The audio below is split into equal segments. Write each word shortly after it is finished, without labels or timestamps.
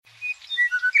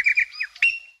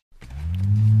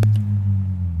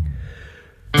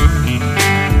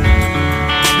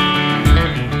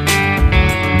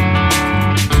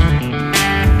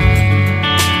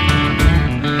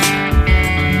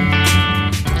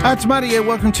It's Marty here.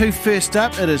 Welcome to First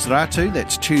Up. It is Ratu.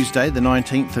 That's Tuesday, the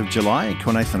 19th of July.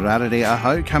 Ko Nathan Rarere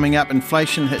aho. Coming up,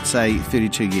 inflation hits a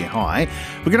 32-year high.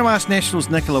 We're going to ask National's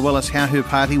Nicola Willis how her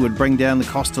party would bring down the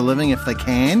cost of living if they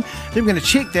can. Then we're going to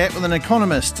check that with an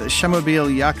economist, Shamubeel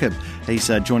Yaqub. He's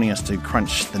joining us to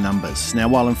crunch the numbers. Now,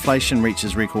 while inflation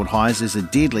reaches record highs, there's a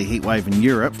deadly heatwave in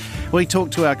Europe. We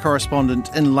talk to our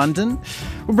correspondent in London.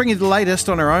 We'll bring you the latest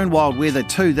on our own wild weather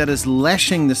too, that is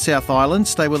lashing the South Island.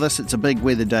 Stay with us, it's a big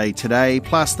weather day today.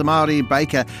 Plus, the Māori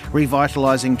baker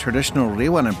revitalising traditional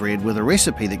rewana bread with a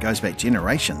recipe that goes back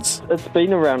generations. It's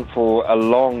been around for a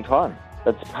long time.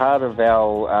 It's part of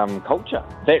our culture.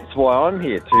 That's why I'm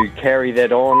here, to carry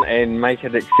that on and make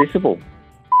it accessible.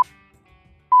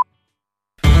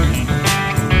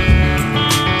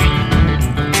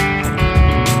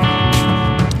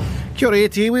 Kia ora e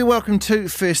te iwi. Welcome to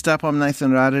First Up. I'm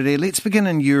Nathan Rarere. Let's begin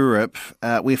in Europe,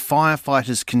 where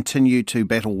firefighters continue to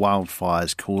battle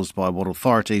wildfires caused by what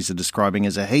authorities are describing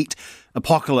as a heat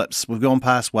apocalypse. We've gone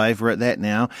past wave, we're at that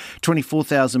now.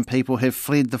 24,000 people have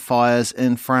fled the fires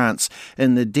in France,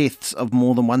 and the deaths of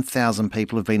more than 1,000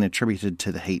 people have been attributed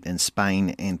to the heat in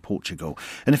Spain and Portugal.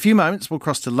 In a few moments, we'll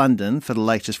cross to London for the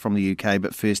latest from the UK,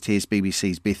 but first here's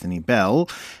BBC's Bethany Bell,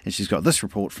 and she's got this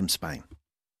report from Spain.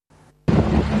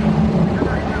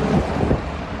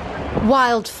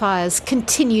 Wildfires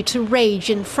continue to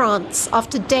rage in France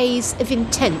after days of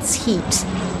intense heat.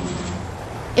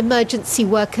 Emergency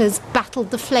workers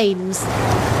battled the flames.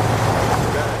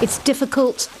 It's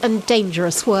difficult and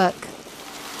dangerous work.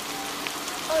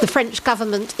 The French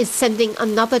government is sending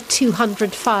another 200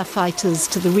 firefighters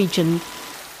to the region.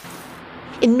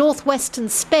 In northwestern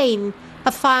Spain,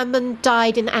 a fireman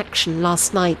died in action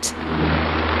last night.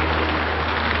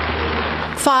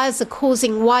 Fires are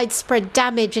causing widespread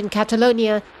damage in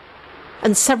Catalonia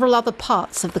and several other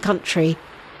parts of the country.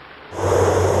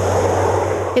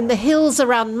 In the hills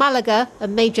around Malaga, a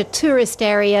major tourist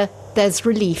area, there's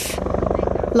relief.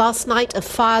 Last night, a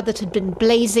fire that had been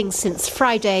blazing since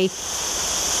Friday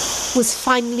was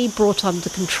finally brought under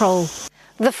control.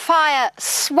 The fire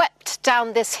swept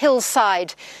down this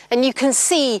hillside, and you can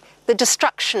see the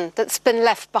destruction that's been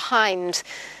left behind.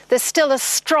 There's still a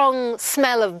strong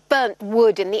smell of burnt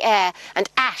wood in the air, and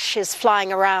ash is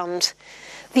flying around.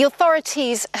 The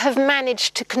authorities have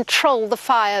managed to control the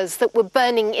fires that were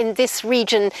burning in this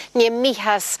region near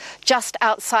Mijas, just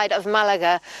outside of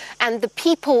Malaga. And the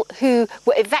people who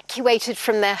were evacuated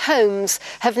from their homes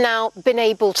have now been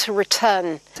able to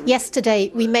return.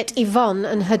 Yesterday, we met Yvonne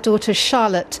and her daughter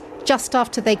Charlotte just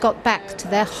after they got back to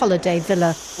their holiday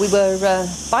villa. We were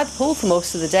by the pool for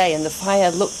most of the day, and the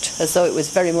fire looked as though it was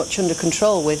very much under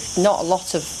control, with not a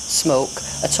lot of smoke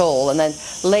at all. And then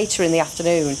later in the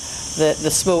afternoon, the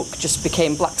smoke just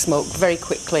became black smoke very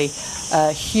quickly.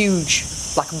 A huge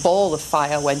black ball of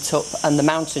fire went up, and the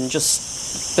mountain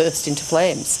just burst into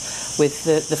flames, with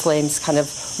the flames kind of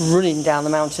running down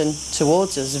the mountain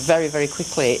towards us very, very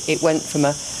quickly. It went from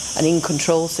an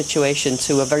in-control situation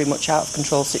to a very much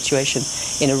out-of-control situation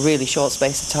in a really short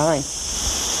space of time.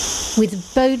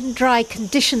 With bone-dry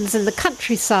conditions in the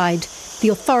countryside, the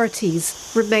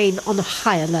authorities remain on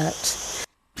high alert.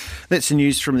 That's the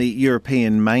news from the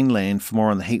European mainland. For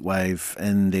more on the heatwave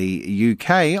in the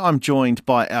UK, I'm joined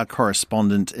by our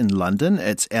correspondent in London.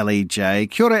 It's Ellie J.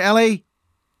 Kia ora, Ellie.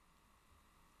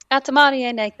 Ata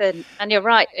Māori, Nathan. And you're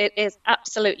right, it is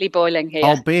absolutely boiling here.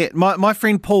 I'll bet. My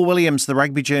friend Paul Williams, the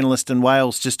rugby journalist in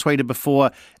Wales, just tweeted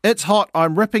before, "It's hot.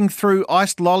 I'm ripping through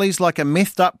iced lollies like a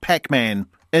methed up Pac-Man."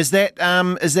 Is that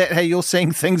how you're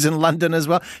seeing things in London as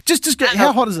well? Just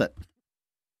how hot is it?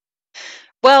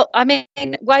 Well, I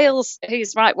mean, Wales,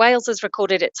 he's right, Wales has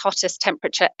recorded its hottest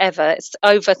temperature ever. It's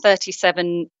over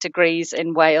 37 degrees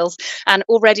in Wales, and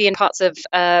already in parts of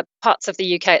the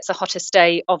UK, it's the hottest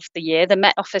day of the year. The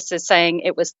Met Office is saying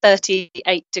it was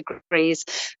 38 degrees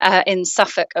in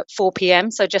Suffolk at 4 p.m,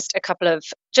 so just a couple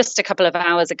of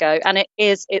hours ago, and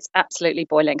it's absolutely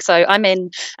boiling. So I'm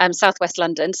in southwest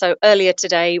London. So earlier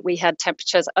today we had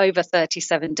temperatures over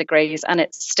 37 degrees, and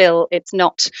it's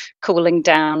not cooling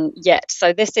down yet.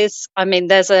 So there's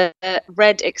a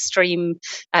red extreme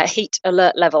heat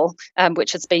alert level,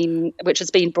 which has been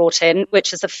brought in,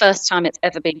 which is the first time it's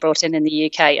ever been brought in the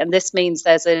UK, and this means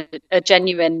there's a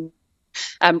genuine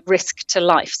risk to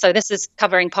life. So this is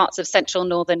covering parts of central,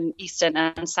 northern, eastern,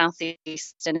 and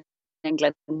southeastern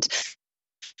England.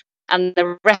 And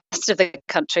the rest of the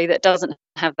country that doesn't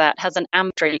have that has an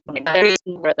amber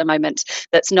at the moment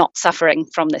that's not suffering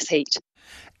from this heat.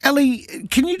 Ellie,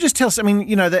 can you just tell us,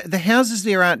 the houses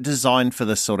there aren't designed for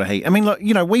this sort of heat. I mean, look,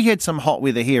 we had some hot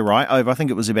weather here, right, over, I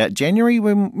think it was about January,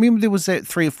 remember there was that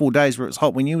 3 or 4 days where it was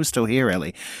hot when you were still here,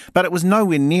 Ellie, but it was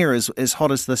nowhere near as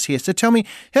hot as this here. So tell me,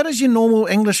 how does your normal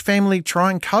English family try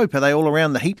and cope? Are they all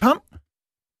around the heat pump?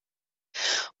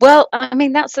 Well,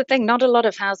 that's the thing. Not a lot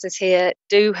of houses here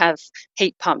do have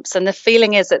heat pumps. And the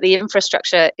feeling is that the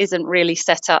infrastructure isn't really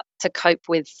set up to cope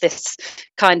with this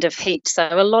kind of heat. So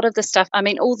a lot of the stuff,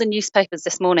 all the newspapers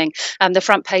this morning, the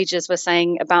front pages were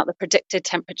saying about the predicted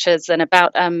temperatures and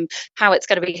about how it's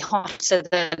going to be hotter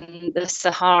than the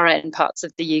Sahara in parts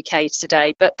of the UK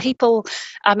today. But people,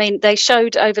 they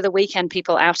showed over the weekend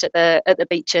people out at the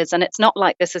beaches, and it's not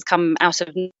like this has come out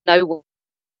of nowhere.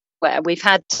 Where we've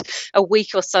had a week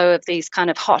or so of these kind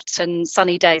of hot and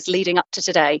sunny days leading up to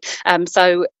today.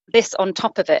 So this on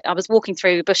top of it, I was walking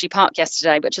through Bushy Park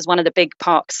yesterday, which is one of the big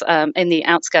parks in the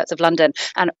outskirts of London,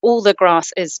 and all the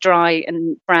grass is dry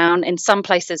and brown. In some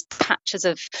places, patches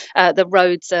of the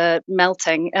roads are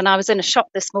melting. And I was in a shop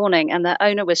this morning, and the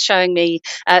owner was showing me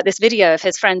this video of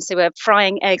his friends who are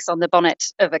frying eggs on the bonnet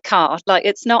of a car. Like,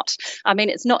 it's not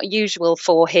usual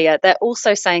for here. They're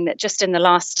also saying that just in the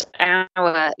last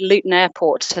hour, Luton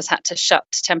Airport has had to shut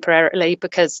temporarily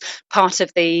because part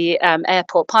of the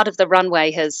airport, part of the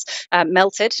runway has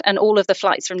melted, and all of the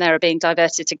flights from there are being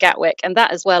diverted to Gatwick. And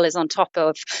that as well is on top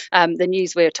of the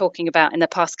news we were talking about in the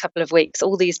past couple of weeks,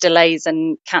 all these delays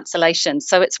and cancellations.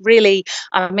 So it's really,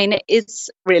 it is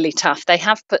really tough. They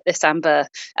have put this amber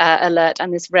alert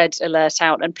and this red alert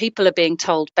out, and people are being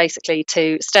told basically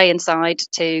to stay inside,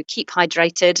 to keep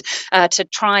hydrated, to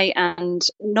try and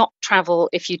not travel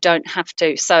if you don't have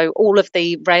to. So all of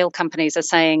the rail companies are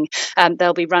saying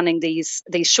they'll be running these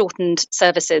shortened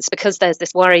services because there's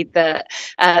this worry that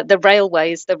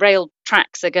the rail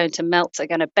tracks are going to melt, are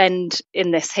going to bend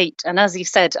in this heat. And as you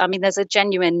said, there's a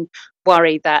genuine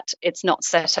worry that it's not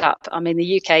set up.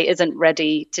 The UK isn't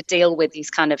ready to deal with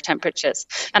these kind of temperatures.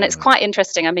 And it's quite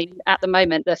interesting. At the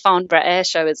moment, the Farnborough Air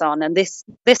Show is on, and this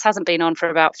hasn't been on for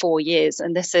about 4 years.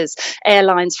 And this is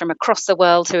airlines from across the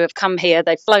world who have come here.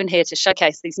 They've flown here to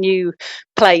showcase these new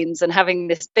planes and having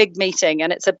this big meeting.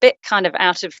 And it's a bit kind of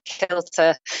out of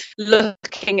kilter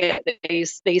looking at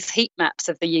these heat maps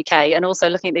of the UK, and also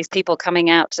looking at these people coming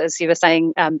out, as you were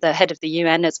saying, the head of the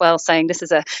UN as well, saying this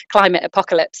is a climate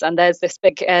apocalypse, and there's this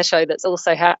big air show that's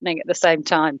also happening at the same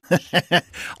time.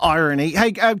 Irony.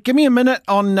 Hey, give me a minute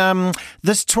on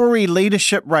this Tory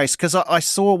leadership race, because I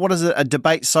saw, a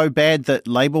debate so bad that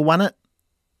Labour won it?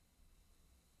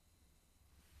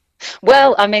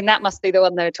 Well, that must be the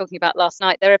one they were talking about last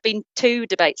night. There have been 2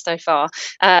 debates so far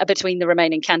between the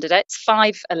remaining candidates.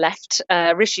 5 are left.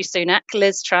 Rishi Sunak,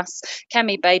 Liz Truss,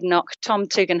 Kemi Badenoch, Tom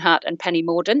Tugendhat and Penny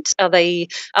Mordaunt are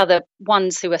the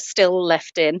ones who are still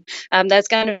left in. There's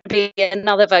going to be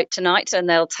another vote tonight, and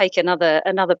they'll take another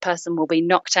person will be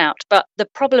knocked out. But the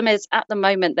problem is, at the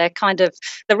moment,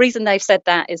 the reason they've said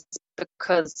that is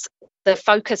because the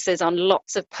focus is on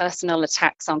lots of personal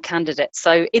attacks on candidates.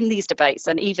 So in these debates,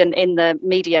 and even in the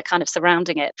media kind of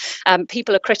surrounding it,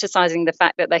 people are criticising the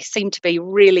fact that they seem to be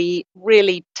really,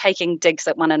 really taking digs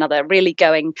at one another, really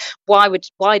going, why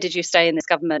did you stay in this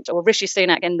government? Or Rishi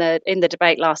Sunak in the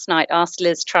debate last night asked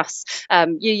Liz Truss,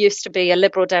 you used to be a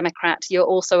Liberal Democrat, you're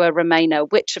also a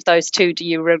Remainer. Which of those 2 do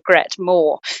you regret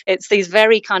more? It's these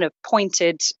very kind of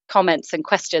pointed comments and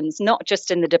questions, not just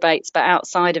in the debates, but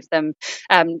outside of them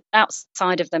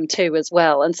too as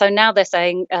well. And so now they're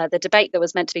saying the debate that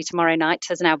was meant to be tomorrow night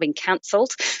has now been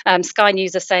cancelled. Sky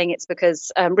News are saying it's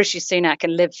because Rishi Sunak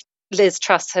and Liz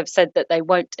Truss have said that they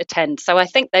won't attend. So I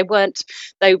think they weren't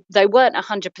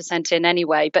 100% in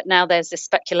anyway, but now there's this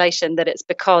speculation that it's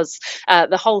because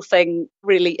the whole thing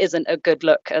really isn't a good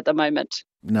look at the moment.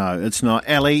 No, it's not.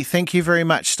 Ellie, thank you very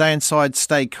much. Stay inside,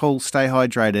 stay cool, stay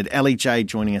hydrated. Ellie J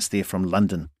joining us there from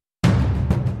London.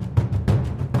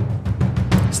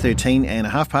 It's 13 and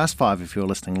 5:30 if you're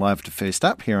listening live to First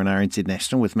Up here on RNZ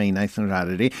National with me, Nathan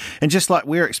Rarere. And just like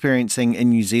we're experiencing in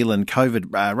New Zealand,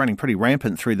 COVID running pretty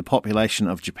rampant through the population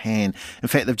of Japan. In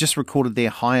fact, they've just recorded their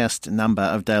highest number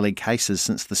of daily cases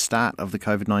since the start of the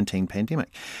COVID-19 pandemic.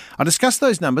 I discussed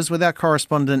those numbers with our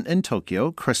correspondent in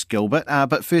Tokyo, Chris Gilbert.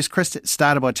 But first, Chris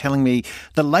started by telling me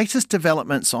the latest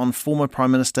developments on former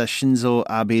Prime Minister Shinzo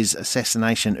Abe's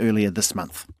assassination earlier this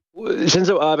month.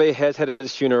 Shinzo Abe has had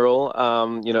his funeral,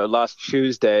 last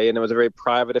Tuesday, and it was a very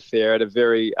private affair at a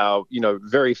very,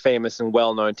 very famous and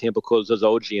well-known temple called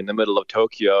Zozoji in the middle of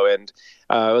Tokyo. And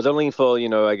it was only for,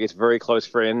 I guess, very close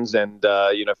friends and,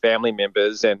 family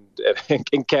members and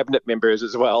cabinet members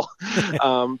as well.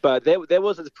 But there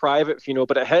was his private funeral,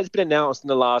 but it has been announced in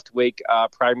the last week.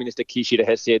 Prime Minister Kishida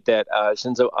has said that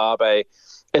Shinzo Abe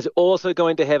is also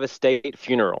going to have a state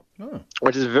funeral,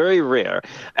 which is very rare.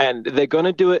 And they're going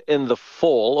to do it in the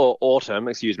fall or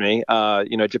autumn,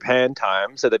 Japan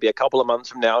time. So there'll be a couple of months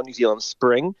from now, New Zealand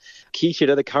spring.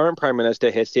 Kishida, the current Prime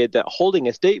Minister, has said that holding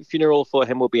a state funeral for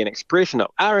him will be an expression of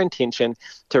our intention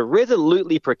to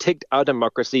resolutely protect our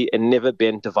democracy and never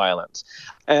bend to violence.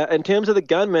 In terms of the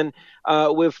gunman,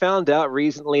 we've found out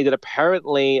recently that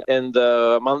apparently in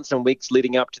the months and weeks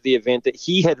leading up to the event that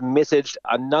he had messaged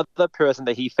another person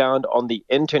that he found on the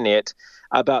internet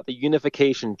about the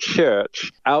Unification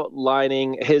Church,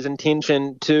 outlining his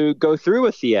intention to go through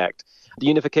with the act. The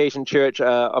Unification Church,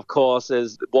 of course,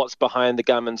 is what's behind the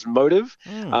gunman's motive.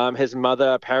 His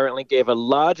mother apparently gave a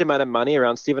large amount of money,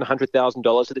 around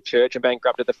 $700,000 to the church and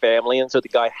bankrupted the family. And so the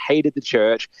guy hated the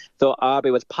church, thought Abe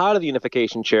was part of the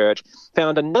Unification Church,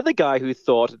 found another guy who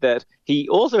thought that he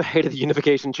also hated the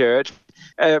Unification Church,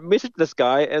 messaged this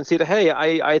guy and said, hey,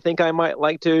 I think I might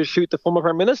like to shoot the former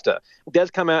prime minister.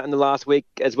 That's come out in the last week,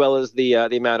 as well as the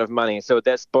amount of money. So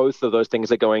that's both of those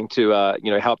things are going to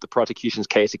help the prosecution's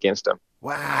case against him.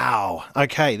 Wow.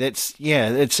 Okay, it gets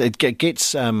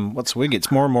gets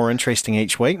more and more interesting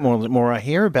each week. More I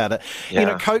hear about it.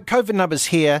 Yeah. COVID numbers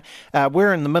here.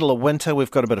 We're in the middle of winter.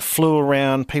 We've got a bit of flu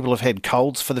around. People have had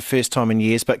colds for the first time in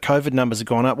years, but COVID numbers have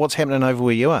gone up. What's happening over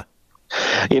where you are?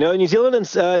 New Zealand and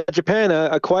Japan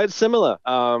are quite similar,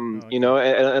 in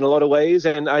a lot of ways,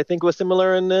 and I think we're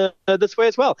similar in this way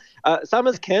as well.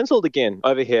 Summer's cancelled again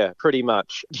over here, pretty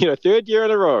much. Third year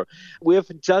in a row. We've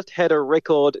just had a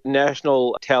record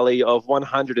national tally of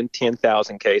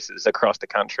 110,000 cases across the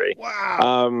country.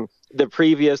 Wow. The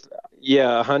previous,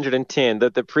 110.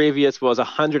 The previous was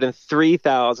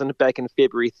 103,000 back in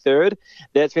February 3rd.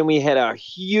 That's when we had a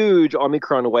huge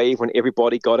Omicron wave when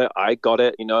everybody got it. I got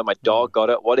it, my dog got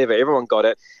it, whatever, everyone got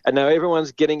it. And now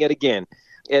everyone's getting it again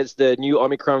as the new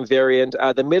Omicron variant.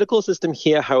 The medical system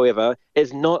here, however,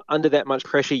 is not under that much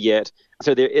pressure yet.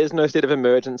 So there is no state of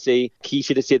emergency.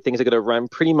 Kishida said things are going to run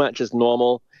pretty much as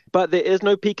normal. But there is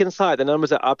no peak in sight. The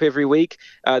numbers are up every week.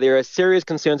 There are serious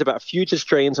concerns about future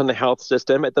strains on the health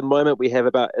system. At the moment, we have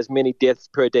about as many deaths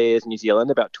per day as New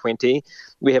Zealand, about 20.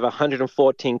 We have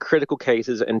 114 critical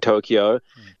cases in Tokyo.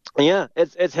 Yeah,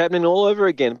 it's happening all over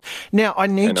again. Now, I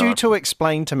need you to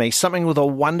explain to me something with a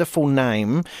wonderful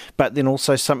name, but then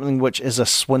also something which is a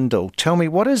swindle. Tell me,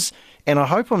 what is, and I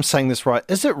hope I'm saying this right,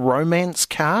 is it Romance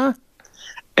Car?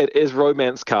 It is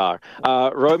Romance Car.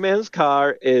 Romance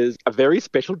Car is a very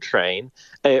special train.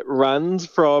 It runs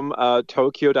from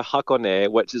Tokyo to Hakone,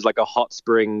 which is like a hot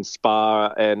spring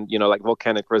spa and,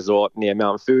 volcanic resort near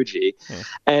Mount Fuji. Yeah.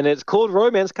 And it's called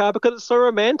Romance Car because it's so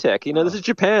romantic. This is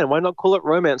Japan. Why not call it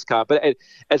Romance Car? But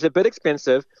it's a bit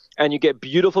expensive, and you get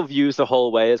beautiful views the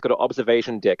whole way. It's got an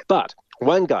observation deck. But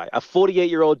one guy, a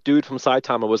 48-year-old dude from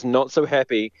Saitama, was not so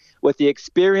happy with the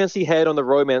experience he had on the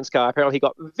Romance Car. Apparently, he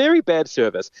got very bad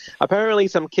service. Apparently,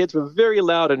 some kids were very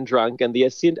loud and drunk, and the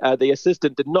assistant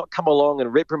did not come along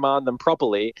and reprimand them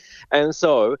properly. And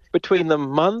so, between the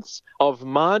months of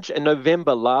March and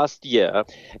November last year,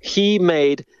 he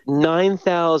made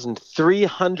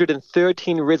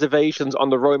 9,313 reservations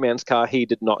on the Romance Car he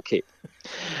did not keep.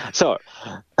 So,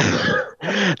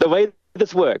 the way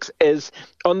this works is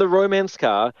on the Romance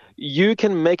Car, you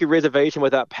can make a reservation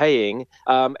without paying,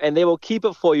 and they will keep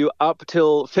it for you up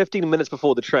till 15 minutes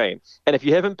before the train. And if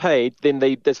you haven't paid, then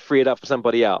they just free it up for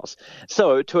somebody else.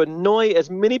 So to annoy as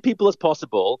many people as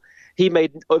possible, he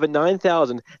made over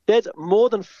 9,000. That's more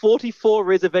than 44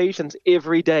 reservations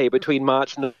every day between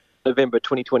March and November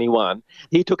 2021.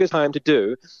 He took his time to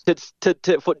do just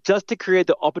to create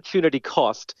the opportunity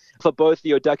cost for both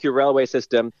the Odakyu railway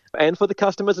system and for the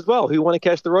customers as well who want to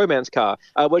catch the Romance Car.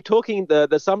 We're talking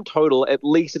the sum total at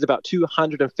least is about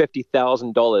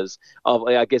 $250,000 of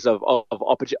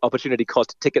opportunity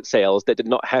cost ticket sales that did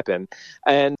not happen.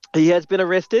 And he has been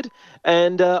arrested,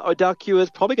 and Odakyu is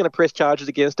probably going to press charges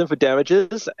against him for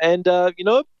damages. And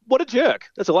what a jerk.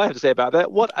 That's all I have to say about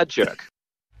that. What a jerk.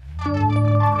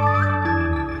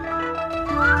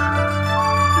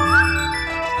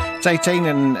 It's 18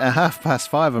 and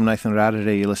 5:30. I'm Nathan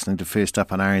Rarere. You're listening to First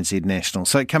Up on RNZ National.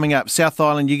 So coming up, South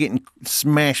Island, you're getting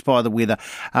smashed by the weather.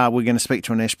 We're going to speak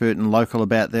to an Ashburton local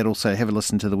about that. Also, have a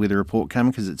listen to the weather report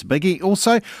coming because it's a biggie.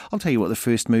 Also, I'll tell you what the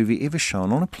first movie ever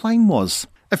shown on a plane was.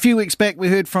 A few weeks back, we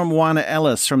heard from Moana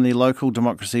Ellis from the local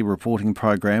democracy reporting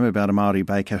program about a Māori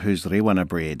baker whose rewana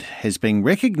bread has been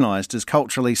recognised as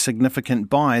culturally significant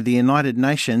by the United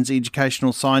Nations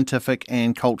Educational, Scientific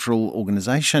and Cultural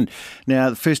Organisation. Now,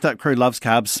 the First Up crew loves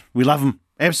carbs. We love them.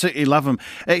 Absolutely love them.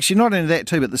 Actually, not only that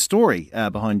too, but the story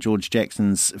behind George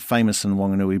Jackson's famous and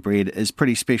Wanganui bread is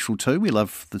pretty special too. We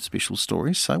love the special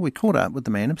stories, so we caught up with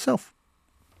the man himself.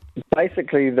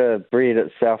 Basically, the bread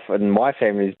itself in my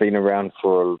family has been around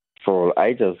for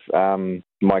ages.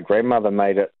 My grandmother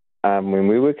made it when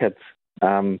we were kids,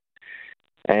 and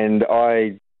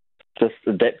I just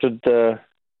adapted the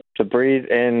bread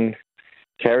and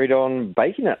carried on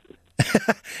baking it.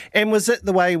 And was it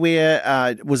the way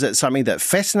where, was it something that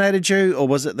fascinated you, or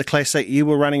was it the classic, you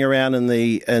were running around in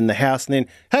the house and then,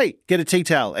 hey, get a tea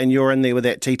towel, and you're in there with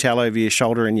that tea towel over your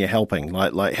shoulder and you're helping?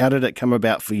 Like how did it come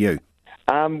about for you?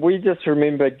 We just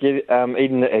remember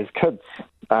eating it as kids,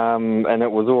 and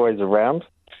it was always around.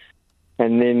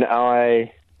 And then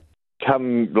I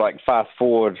come, fast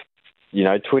forward,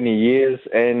 20 years,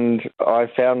 and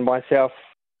I found myself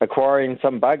acquiring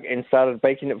some bug and started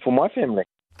baking it for my family.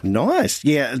 Nice.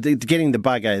 Yeah, getting the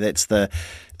bug, that's the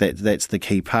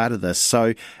key part of this.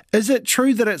 So is it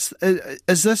true that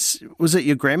was it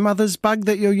your grandmother's bug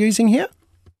that you're using here?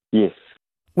 Yes.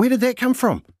 Where did that come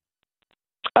from?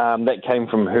 That came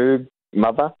from her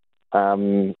mother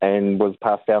and was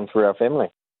passed down through our family.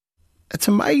 It's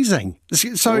amazing.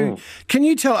 So can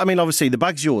you tell, obviously the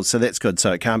bug's yours, so that's good,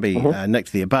 so it can't be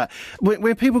nicked there. But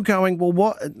when people going, well,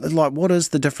 what is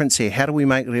the difference here? How do we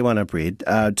make rewana bread?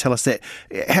 Tell us that.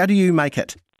 How do you make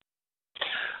it?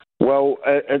 Well,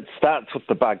 it starts with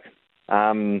the bug.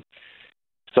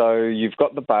 So you've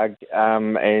got the bug,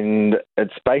 and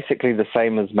it's basically the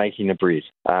same as making a bread.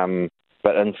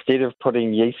 But instead of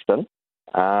putting yeast in,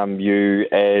 you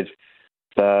add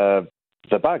the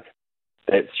bug.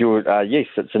 That's your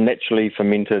yeast. It's a naturally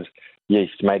fermented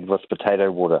yeast made with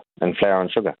potato water and flour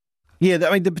and sugar. Yeah,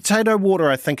 the potato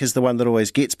water I think is the one that always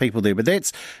gets people there. But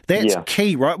that's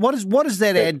key, right? What does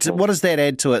that add? What does that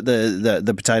add to it?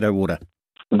 The potato water.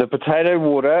 The potato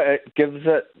water, it gives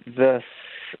it this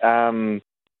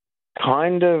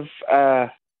kind of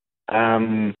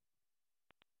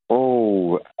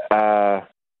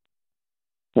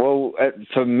it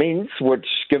ferments, which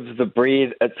gives the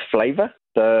bread its flavour.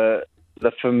 The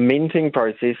fermenting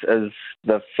process is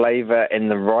the flavour and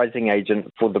the rising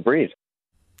agent for the bread.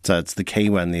 So it's the key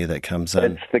one there that comes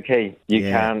in. It's the key. You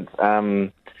can't,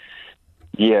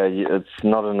 it's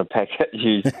not in a packet.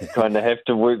 You kind of have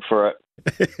to work for it.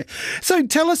 So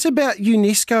tell us about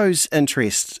UNESCO's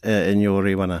interest in your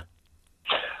rewana.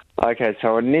 Okay, so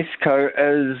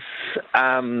UNESCO is,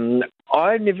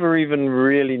 I never even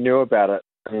really knew about it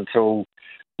until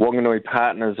Wanganui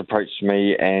Partners approached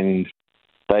me and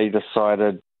they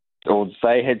decided, or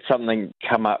they had something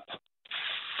come up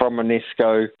from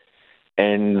UNESCO,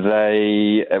 and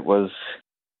it was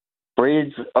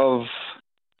breeds of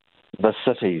the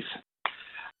cities.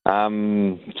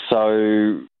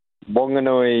 So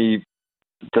Wanganui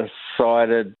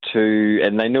decided to,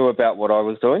 and they knew about what I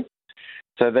was doing,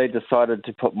 so they decided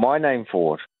to put my name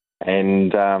forward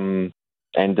and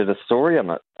did a story on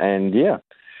it. And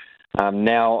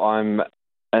now I'm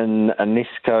in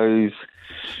UNESCO's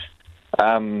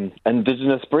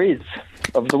Indigenous breeds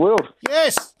of the world.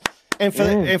 Yes. And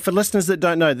for listeners that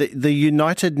don't know, the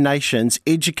United Nations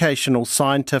Educational,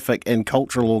 Scientific and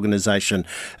Cultural Organisation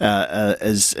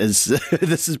is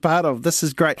this is part of. This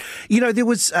is great. There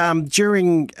was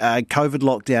during COVID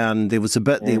lockdown, there was a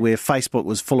bit there where Facebook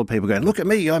was full of people going, "Look at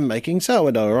me, I'm making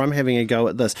sourdough, or I'm having a go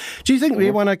at this." Do you think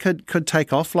rewana could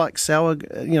take off like sourdough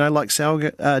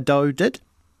did?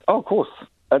 Oh, of course.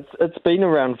 It's been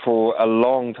around for a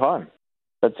long time.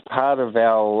 It's part of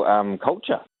our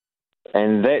culture.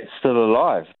 And that's still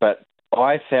alive. But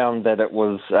I found that it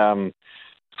was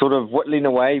sort of whittling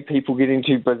away, people getting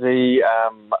too busy,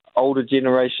 older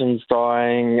generations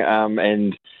dying,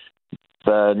 and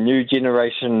the new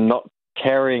generation not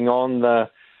carrying on the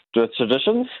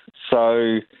traditions.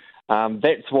 So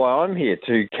that's why I'm here,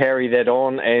 to carry that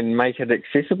on and make it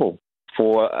accessible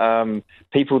for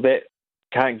people that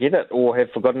can't get it or have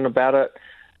forgotten about it.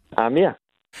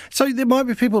 So there might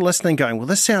be people listening going, well,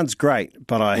 this sounds great,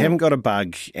 but I haven't got a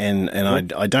bug and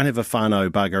I don't have a whānau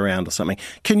bug around or something.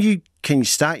 Can you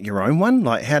start your own one?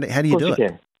 Like, how do you do it?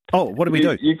 Can. Oh, what do we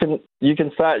do? You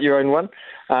can start your own one.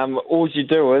 All you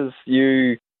do is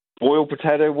you boil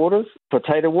potato,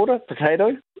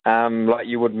 like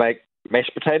you would make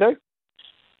mashed potato.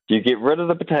 You get rid of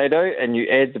the potato and you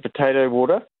add the potato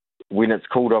water, when it's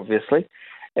cooled, obviously,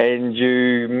 and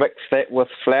you mix that with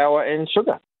flour and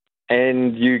sugar.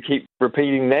 and you keep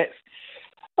repeating that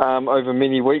over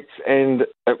many weeks, and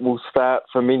it will start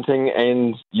fermenting,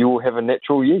 and you will have a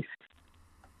natural yeast.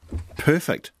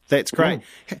 Perfect. That's great.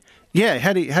 Yeah.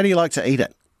 How do you like to eat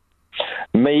it?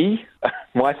 Me,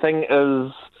 my thing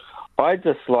is, I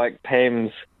just like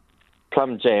Pam's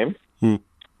plum jam,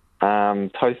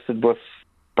 toasted with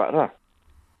butter.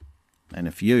 And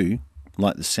if you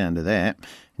like the sound of that,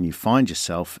 and you find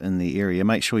yourself in the area,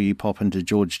 make sure you pop into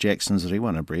George Jackson's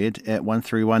Rewana Bread at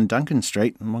 131 Duncan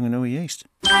Street in Wanganui East.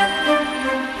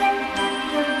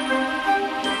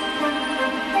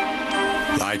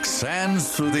 Like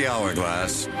sands through the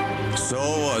hourglass, so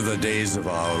are the days of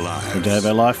our lives. The day of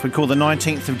our life we call the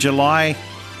 19th of July.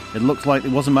 It looked like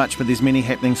there wasn't much, but there's many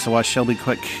happening, so I shall be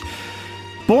quick.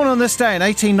 Born on this day in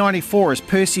 1894 is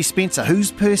Percy Spencer.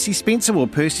 Who's Percy Spencer? Well,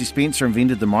 Percy Spencer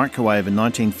invented the microwave in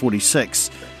 1946.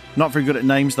 Not very good at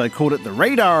names, though. Called it the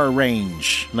radar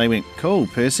range. And they went, cool,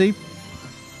 Percy.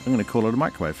 I'm going to call it a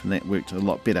microwave, and that worked a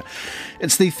lot better.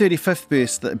 It's the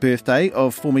 35th birthday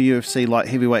of former UFC light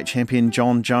heavyweight champion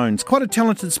John Jones. Quite a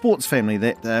talented sports family,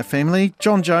 that family.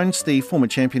 John Jones, the former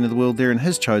champion of the world there in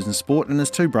his chosen sport, and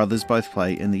his two brothers both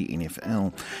play in the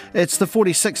NFL. It's the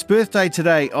 46th birthday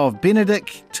today of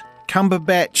Benedict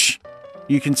Cumberbatch.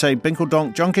 You can say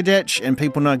Binkeldonk Jonkadach, and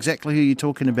people know exactly who you're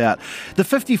talking about. The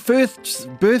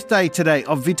 51st birthday today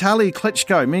of Vitaly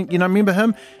Klitschko. You know, remember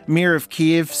him? Mayor of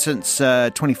Kiev since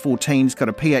 2014. He's got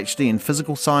a PhD in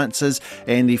physical sciences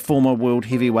and the former world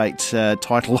heavyweight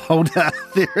title holder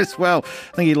there as well.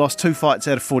 I think he lost 2 fights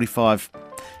out of 45.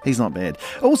 He's not bad.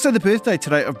 Also the birthday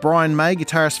today of Brian May,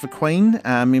 guitarist for Queen.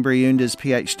 Remember he earned his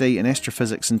PhD in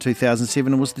astrophysics in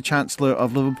 2007 and was the Chancellor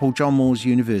of Liverpool John Moores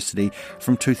University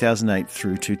from 2008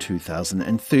 through to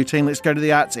 2013. Let's go to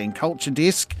the Arts and Culture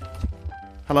Desk.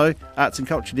 Hello, Arts and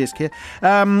Culture Desk here.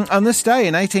 On this day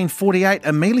in 1848,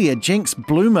 Amelia Jenks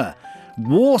Bloomer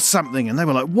wore something, and they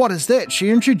were like, what is that?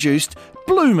 She introduced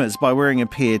bloomers by wearing a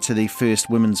pair to the first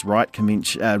Women's Rights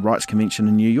Convention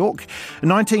in New York. In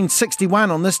 1961,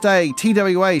 on this day,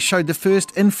 TWA showed the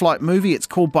first in-flight movie. It's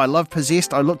called By Love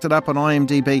Possessed. I looked it up on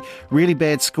IMDb. Really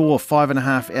bad score,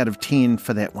 5.5 out of 10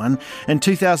 for that one. In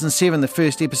 2007, the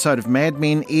first episode of Mad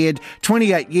Men aired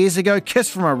 28 years ago. Kiss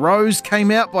from a Rose came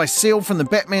out by Seal from the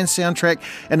Batman soundtrack,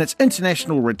 and it's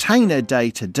International Retainer Day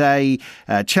today,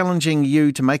 challenging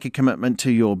you to make a commitment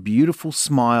to your beautiful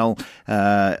smile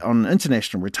on International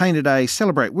Retainer Day.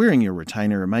 Celebrate wearing your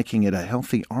retainer and making it a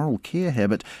healthy oral care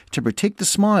habit to protect the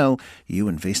smile you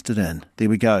invested in. There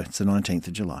we go. It's the 19th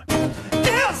of July.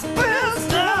 It's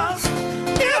business.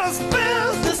 It's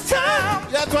business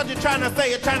time. That's what you're trying to say.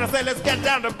 You're trying to say, let's get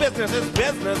down to business. It's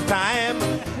business time.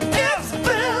 It's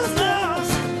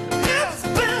business. It's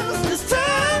business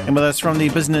time. And with us from the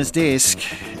business desk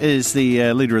is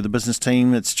the leader of the business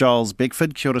team. It's Giles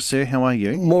Beckford. Kia ora, sir. How are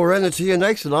you? Morena to you,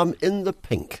 Nathan. I'm in the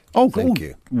pink. Oh, thank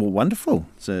you. Well, wonderful.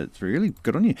 So it's really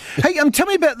good on you. Hey, tell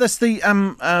me about this. The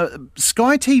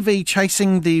Sky TV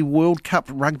chasing the World Cup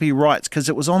rugby rights because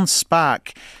it was on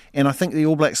Spark. And I think the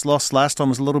All Blacks lost last time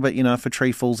was a little bit, if a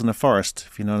tree falls in a forest,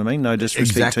 if you know what I mean. No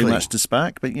disrespect too much to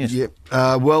Spark, but yes. Yep.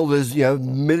 Well, there's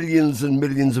millions and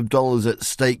millions of dollars at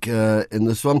stake in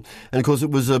this one. And, of course,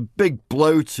 it was a big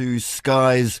blow to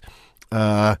Sky's,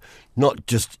 not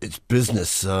just its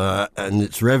business and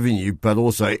its revenue, but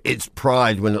also its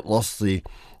pride when it lost the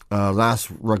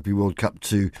last Rugby World Cup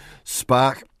to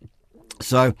Spark.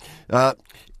 So...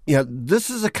 this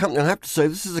is a company, I have to say,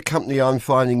 this is a company I'm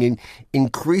finding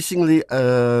increasingly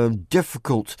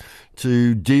difficult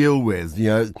to deal with.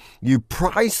 You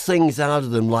price things out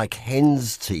of them like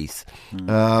hen's teeth,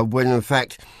 when in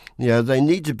fact, they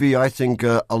need to be, I think,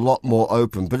 a lot more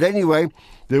open. But anyway,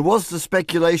 there was the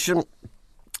speculation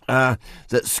that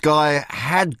Sky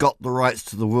had got the rights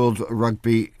to the World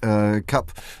Rugby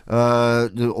Cup, or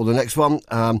the next one,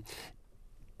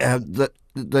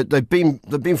 that they've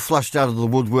been flushed out of the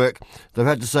woodwork. They've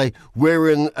had to say, we're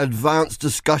in advanced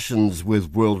discussions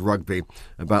with World Rugby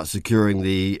about securing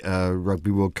the Rugby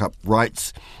World Cup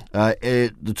rights.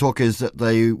 The talk is that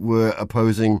they were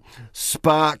opposing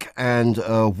Spark and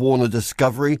Warner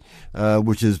Discovery,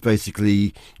 which is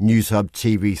basically Newshub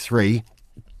TV3.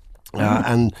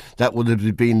 And that would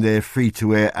have been their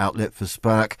free-to-air outlet for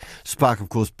Spark. Spark, of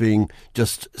course, being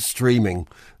just streaming.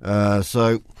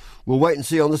 So we'll wait and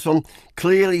see on this one.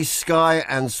 Clearly, Sky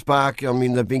and Spark,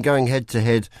 they've been going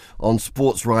head-to-head on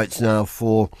sports rights now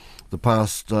for the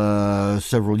past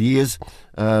several years.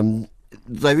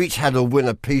 they've each had a win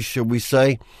apiece, shall we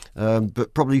say,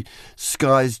 but probably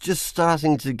Sky's just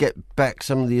starting to get back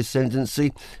some of the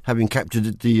ascendancy, having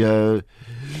captured the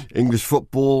English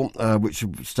football, which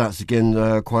starts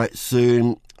again quite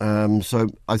soon. So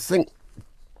I think,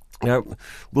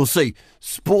 we'll see.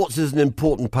 Sports is an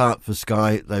important part for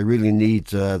Sky. They really need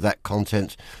that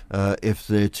content if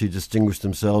they're to distinguish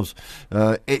themselves.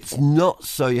 It's not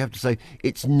so, you have to say,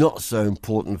 it's not so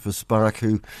important for Spark,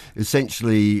 who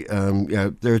essentially,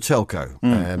 they're a telco.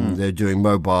 They're doing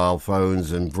mobile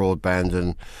phones and broadband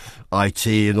and IT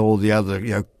and all the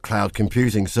other, cloud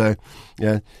computing. So,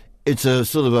 it's a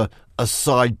sort of a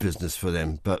side business for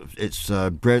them, but it's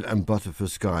bread and butter for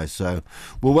Sky. So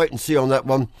we'll wait and see on that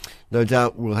one. No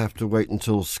doubt we'll have to wait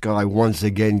until Sky once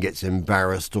again gets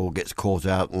embarrassed or gets caught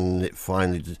out and it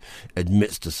finally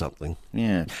admits to something.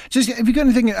 Yeah. Just, have you got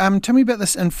anything, tell me about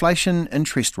this inflation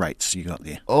interest rates you got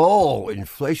there. Oh,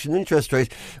 inflation interest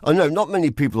rates. I know not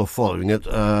many people are following it,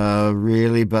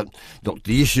 really, but look,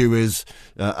 the issue is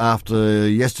after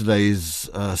yesterday's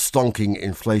stonking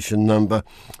inflation number,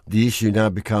 the issue now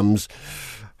becomes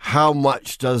how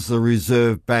much does the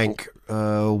Reserve Bank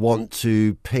want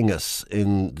to ping us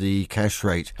in the cash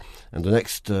rate? And the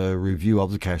next review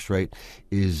of the cash rate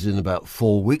is in about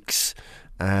 4 weeks.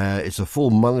 It's a full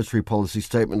monetary policy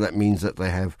statement. That means that they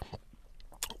have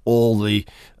all the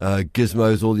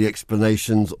gizmos, all the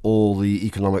explanations, all the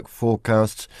economic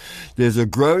forecasts. There's a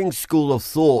growing school of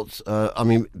thought.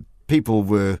 People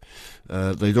were,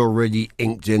 they'd already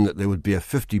inked in that there would be a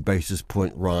 50 basis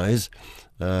point rise,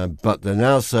 but they're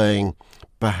now saying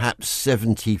perhaps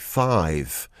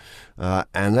 75.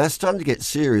 And that's starting to get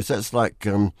serious. That's like,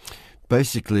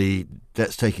 basically,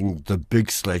 that's taking the big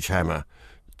sledgehammer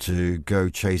to go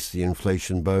chase the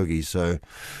inflation bogey. So,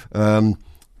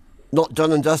 not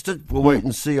done and dusted. We'll wait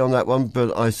and see on that one,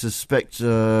 but I suspect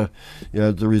the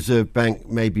Reserve Bank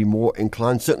may be more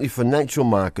inclined. Certainly financial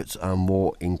markets are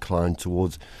more inclined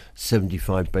towards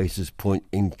 75 basis point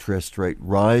interest rate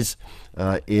rise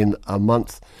in a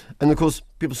month. And of course,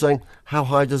 people saying, how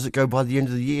high does it go by the end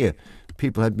of the year?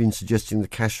 People had been suggesting the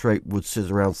cash rate would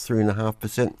sit around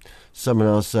 3.5%. Some are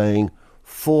now saying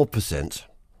 4%.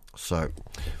 So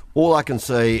all I can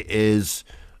say is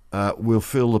we'll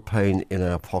feel the pain in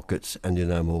our pockets and in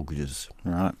our mortgages.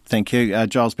 All right. Thank you.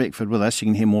 Giles Beckford with us. You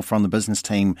can hear more from the business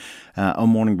team on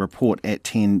Morning Report at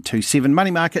 10 to 7. Money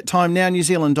market time now. New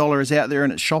Zealand dollar is out there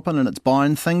and it's shopping and it's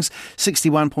buying things.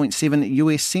 61.7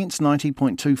 US cents,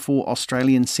 90.24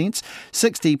 Australian cents,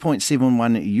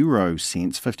 60.71 euro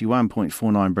cents,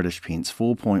 51.49 British pence,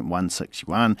 4.16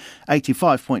 yuan,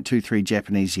 85.23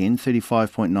 Japanese yen,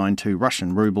 35.92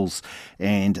 Russian rubles,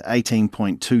 and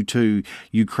 18.22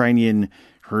 Ukrainian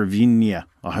hryvnia.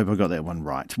 I hope I got that one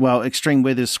right. Well, extreme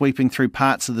weather is sweeping through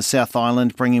parts of the South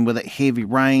Island, bringing with it heavy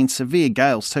rain, severe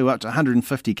gales too, up to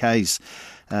 150 k's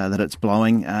that it's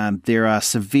blowing. There are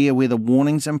severe weather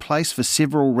warnings in place for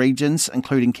several regions,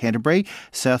 including Canterbury,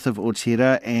 south of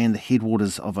Aotearoa, and the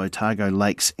headwaters of Otago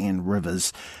lakes and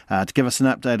rivers. To give us an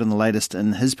update on the latest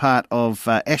in his part of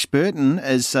Ashburton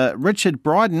is Richard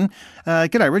Bryden.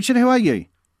 G'day, Richard. How are you?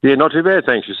 Yeah, not too bad,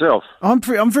 thanks. Yourself?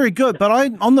 I'm very good, but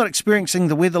I'm not experiencing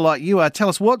the weather like you are. Tell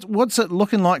us, what's it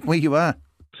looking like where you are?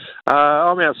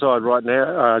 I'm outside right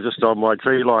now, just on my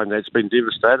tree line that's been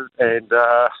devastated, and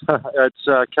it's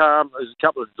calm. There's a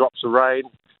couple of drops of rain,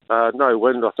 no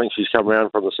wind. I think she's come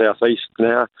around from the southeast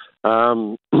now.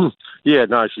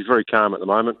 She's very calm at the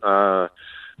moment.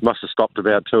 Must have stopped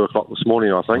about 2 o'clock this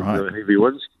morning, I think, the heavy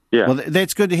winds. Yeah. Well,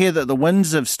 that's good to hear that the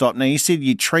winds have stopped. Now, you said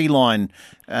your tree line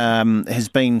has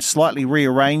been slightly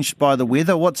rearranged by the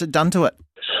weather. What's it done to it?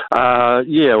 I've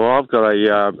got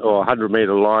a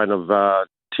 100-metre line of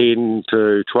 10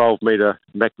 to 12-metre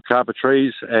macrocarpa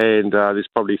trees, and there's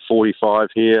probably 45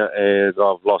 here, and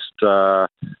I've lost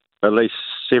at least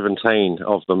 17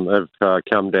 of them have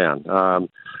come down.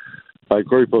 A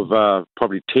group of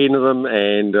probably 10 of them,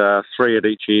 and 3 at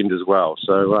each end as well.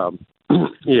 So,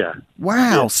 yeah.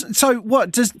 Wow. Yeah. So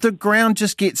what, does the ground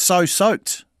just get so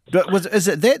soaked? Is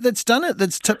it that's done it,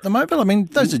 that's tipped them over? I mean,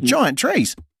 those are giant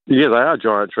trees. Yeah, they are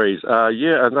giant trees.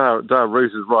 And they're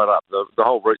rooted right up. The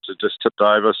whole roots are just tipped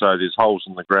over, so there's holes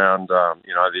in the ground.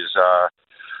 There's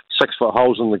 6-foot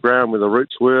holes in the ground where the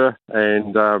roots were,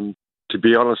 and to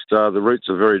be honest, the roots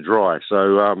are very dry.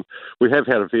 So we have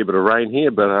had a fair bit of rain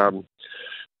here, but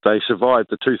they survived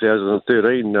the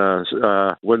 2013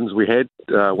 winds we had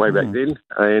way back then,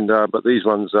 and but these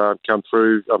ones come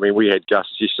through. I mean, we had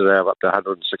gusts yesterday of up to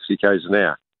 160 k's an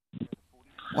hour.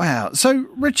 Wow. So,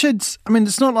 Richards, I mean,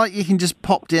 it's not like you can just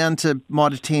pop down to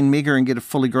Mitre 10 Mega and get a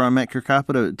fully grown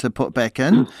macrocarpa to put back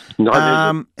in. No,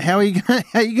 how are you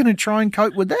going to try and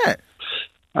cope with that?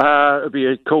 It'd be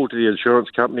a call to the insurance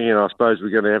company, and I suppose we're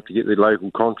going to have to get the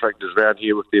local contractors around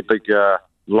here with their big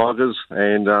loggers,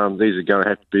 and these are going to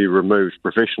have to be removed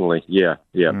professionally. Yeah.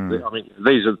 I mean,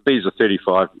 these are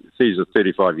 35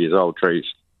 years old trees.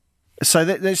 So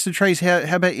that's the trees.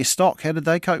 How about your stock? How did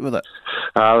they cope with it?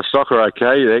 The stock are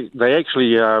okay. They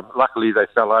actually, luckily, they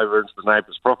fell over into the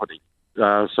neighbour's property. Me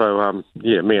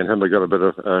and him have got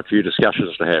a few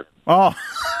discussions to have. Oh,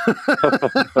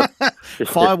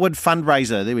 firewood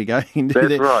fundraiser. There we go.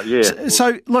 That's right. Yeah.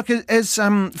 So look, as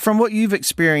from what you've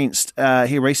experienced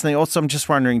here recently, also I'm just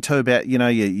wondering too about your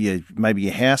maybe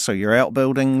your house or your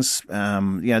outbuildings,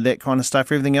 that kind of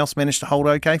stuff. Everything else managed to hold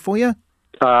okay for you?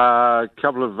 A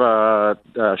couple of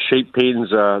sheep pens,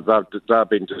 they've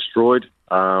been destroyed.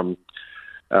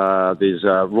 There's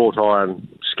wrought iron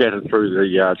scattered through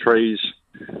the trees,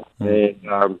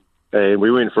 and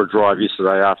we went for a drive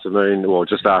yesterday afternoon, or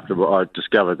just after I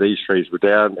discovered these trees were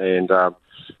down, and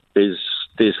there's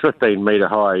 15 metre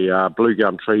high blue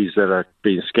gum trees that are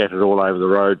being scattered all over the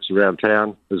roads around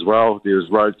town as well. There's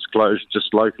roads closed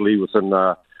just locally within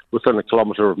a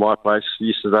kilometre of my place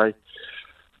yesterday.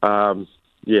 And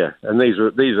these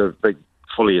are big,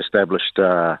 fully established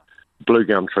blue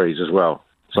gum trees as well.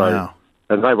 So. Wow.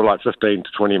 And they were like 15 to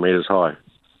 20 metres high.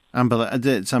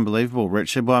 It's unbelievable,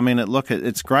 Richard. Well, I mean,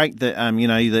 it's great that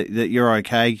that you're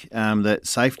okay, that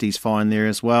safety's fine there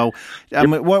as well.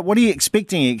 What are you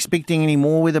expecting? Are you expecting any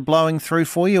more weather blowing through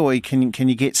for you, or can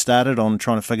you get started on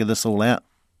trying to figure this all out?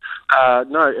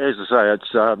 No, as I say,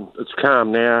 it's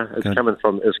calm now. It's coming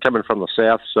from the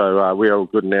south, so we're all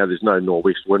good now. There's no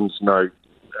northwest winds. No,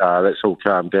 that's all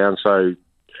calmed down. So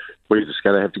we're just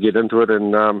going to have to get into it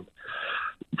and.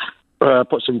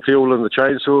 Put some fuel in the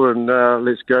chainsaw and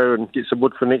let's go and get some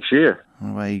wood for next year.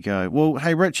 Well, there you go. Well,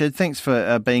 hey, Richard, thanks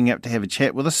for being up to have a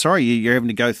chat with us. Sorry you're having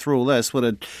to go through all this. What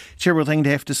a terrible thing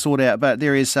to have to sort out. But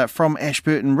there is, from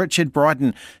Ashburton, Richard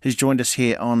Bryden, who's joined us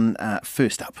here on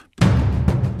First Up.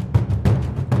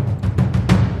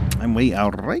 And we are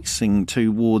racing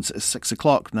towards 6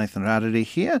 o'clock. Nathan Rarere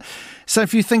here. So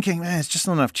if you're thinking, it's just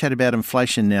not enough chat about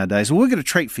inflation nowadays, well, we've got a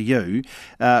treat for you.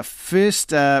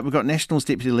 First, we've got Nationals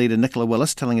Deputy Leader Nicola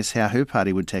Willis telling us how her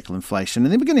party would tackle inflation.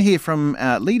 And then we're going to hear from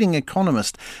leading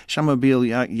economist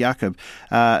Shamobile Jacob,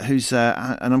 who's,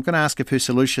 and I'm going to ask if her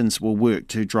solutions will work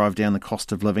to drive down the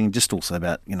cost of living, just also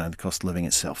about, the cost of living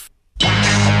itself.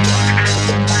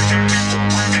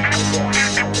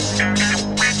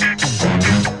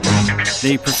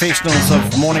 The professionals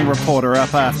of Morning Report are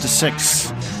up after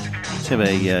 6. Let's have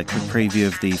a quick preview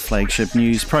of the flagship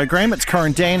news program. It's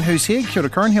Corin Dan who's here. Kia ora,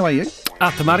 Corin, how are you?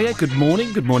 After Maria, good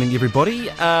morning. Good morning, everybody.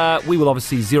 We will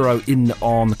obviously zero in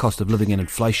on the cost of living and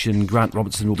inflation. Grant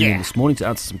Robertson will be in this morning to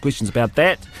answer some questions about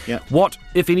that. Yep. What,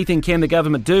 if anything, can the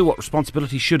government do? What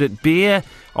responsibility should it bear?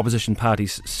 Opposition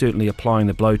parties certainly applying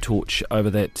the blowtorch over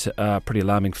that pretty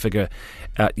alarming figure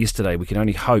yesterday. We can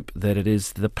only hope that it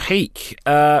is the peak.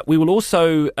 We will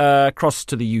also cross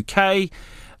to the UK.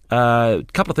 A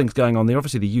couple of things going on there.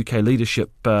 Obviously, the UK leadership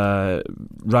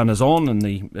run is on in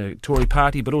the Tory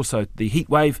party, but also the heat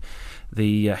wave,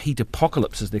 the heat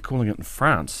apocalypse, as they're calling it in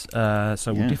France.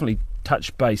 So we'll definitely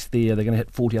touch base there. They're going to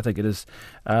hit 40, I think it is,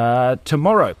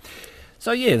 tomorrow.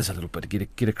 So, there's a little bit to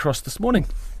get across this morning.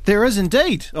 There is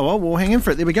indeed. Oh, well, we'll hang in for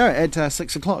it. There we go. At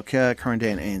 6 o'clock, Corin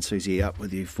Dan and Susie up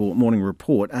with you for Morning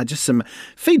Report. Just some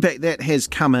feedback that has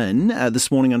come in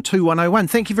this morning on 2101.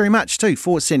 Thank you very much, too,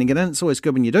 for sending it in. It's always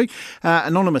good when you do.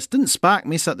 Anonymous, didn't Spark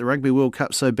mess up the Rugby World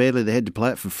Cup so badly they had to play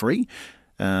it for free?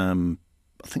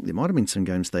 I think there might have been some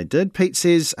games they did. Pete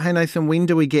says, hey Nathan, when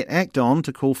do we get ACT on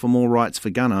to call for more rights for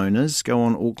gun owners? Go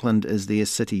on, Auckland is their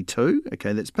city too.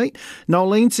 Okay, that's Pete.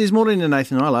 Noeline says, morning to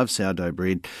Nathan, I love sourdough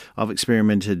bread. I've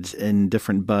experimented in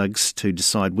different bugs to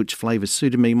decide which flavour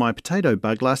suited me. My potato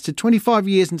bug lasted 25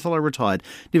 years until I retired.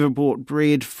 Never bought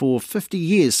bread for 50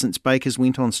 years since bakers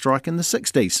went on strike in the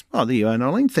 60s. Oh, there you are,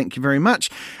 Noeline. Thank you very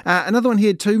much. Another one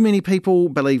here, too many people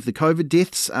believe the COVID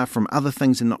deaths are from other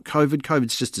things and not COVID.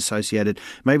 COVID's just associated.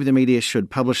 Maybe the media should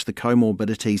publish the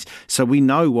comorbidities so we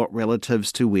know what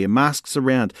relatives to wear masks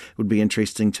around. It would be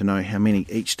interesting to know how many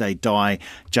each day die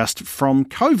just from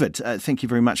COVID. Thank you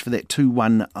very much for that,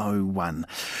 2101.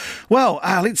 Well,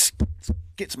 let's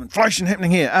get some inflation happening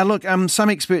here. Look, some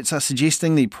experts are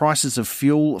suggesting the prices of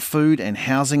fuel, food and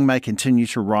housing may continue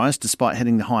to rise despite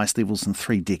hitting the highest levels in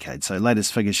 3 decades. So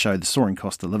latest figures show the soaring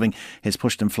cost of living has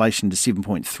pushed inflation to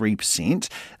 7.3%,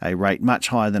 a rate much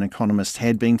higher than economists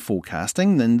had been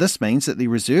forecasting. And this means that the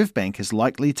Reserve Bank is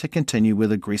likely to continue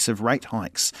with aggressive rate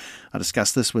hikes. I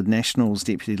discussed this with Nationals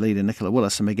Deputy Leader Nicola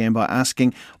Willis and began by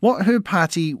asking what her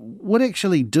party would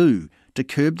actually do to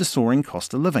curb the soaring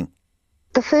cost of living.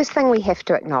 The first thing we have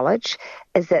to acknowledge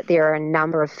is that there are a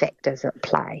number of factors at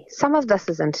play. Some of this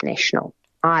is international.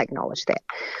 I acknowledge that.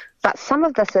 But some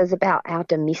of this is about our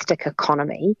domestic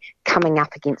economy coming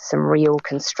up against some real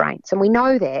constraints. And we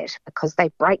know that because they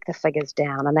break the figures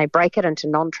down and they break it into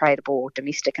non-tradable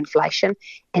domestic inflation,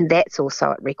 and that's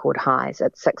also at record highs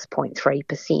at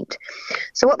 6.3%.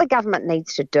 So what the government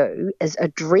needs to do is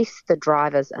address the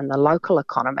drivers in the local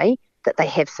economy that they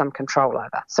have some control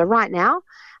over. So right now,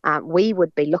 we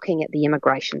would be looking at the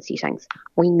immigration settings.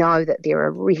 We know that there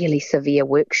are really severe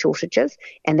work shortages,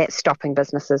 and that's stopping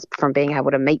businesses from being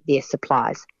able to meet their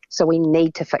supplies. So we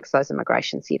need to fix those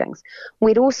immigration settings.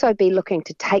 We'd also be looking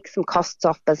to take some costs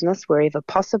off business wherever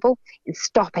possible and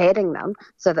stop adding them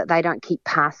so that they don't keep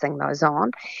passing those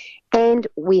on. And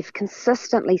we've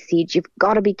consistently said you've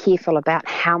got to be careful about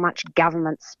how much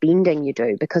government spending you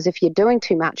do, because if you're doing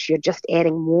too much, you're just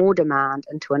adding more demand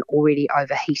into an already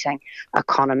overheating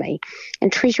economy.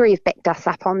 And Treasury have backed us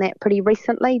up on that pretty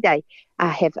recently. They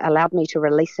have allowed me to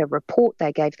release a report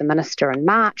they gave the Minister in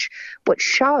March, which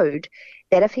showed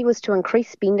that if he was to increase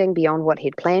spending beyond what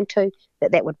he'd planned to,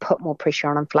 that would put more pressure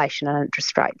on inflation and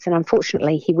interest rates. And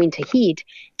unfortunately, he went ahead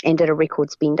and did a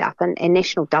record spend up. And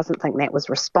National doesn't think that was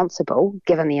responsible,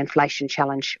 given the inflation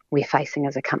challenge we're facing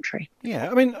as a country.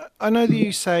 Yeah, I mean, I know that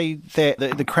you say that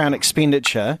the Crown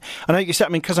expenditure, I know you say, I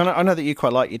mean, because I know that you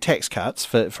quite like your tax cuts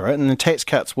for it, and the tax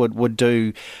cuts would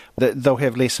do, that they'll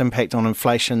have less impact on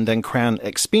inflation than Crown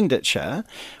expenditure,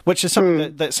 which is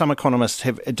something that some economists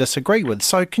have disagreed with.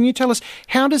 So can you tell us,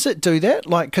 how does it do that?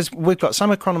 Like, because we've got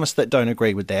some economists that don't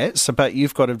agree with that, so but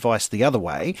you've got advice the other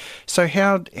way. So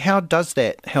how does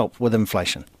that help with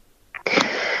inflation?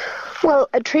 Well,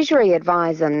 Treasury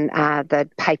advise in the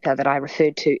paper that I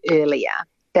referred to earlier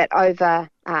that over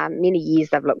many years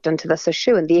they've looked into this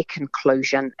issue, and their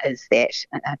conclusion is that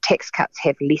tax cuts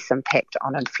have less impact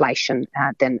on inflation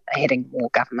than adding more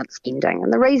government spending.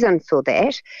 And the reason for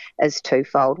that is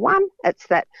twofold. One, it's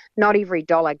that not every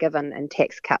dollar given in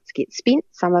tax cuts gets spent.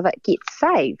 Some of it gets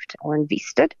saved or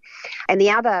invested. And the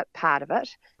other part of it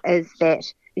is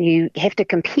that you have to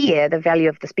compare the value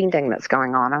of the spending that's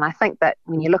going on. And I think that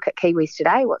when you look at Kiwis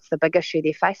today, what's the big issue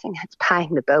they're facing? It's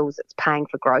paying the bills, it's paying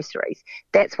for groceries.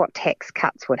 That's what tax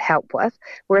cuts would help with.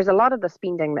 Whereas a lot of the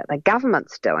spending that the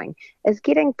government's doing is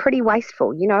getting pretty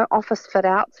wasteful. You know, office fit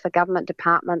outs for government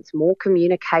departments, more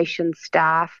communication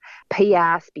staff,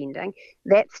 PR spending.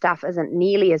 That stuff isn't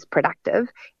nearly as productive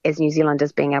as New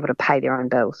Zealanders being able to pay their own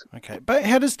bills. Okay, but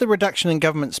how does the reduction in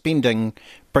government spending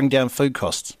bring down food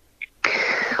costs?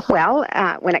 Well,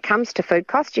 when it comes to food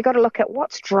costs, you've got to look at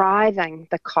what's driving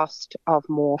the cost of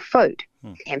more food.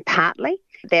 And partly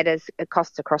that is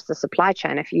costs across the supply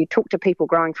chain. If you talk to people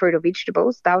growing fruit or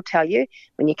vegetables, they'll tell you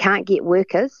when you can't get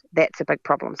workers, that's a big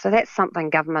problem. So that's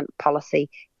something government policy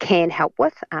can help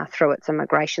with through its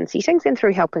immigration settings and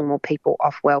through helping more people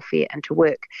off welfare into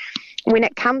work. When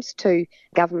it comes to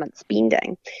government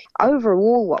spending,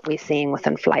 overall what we're seeing with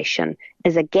inflation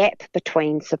is a gap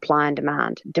between supply and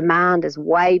demand. Demand is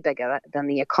way bigger than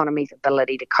the economy's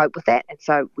ability to cope with that, and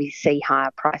so we see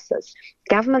higher prices.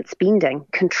 Government spending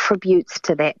contributes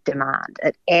to that demand.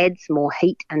 It adds more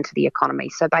heat into the economy.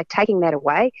 So by taking that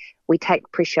away, we take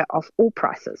pressure off all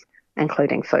prices,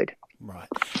 including food. Right.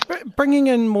 Bringing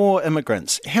in more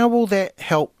immigrants, how will that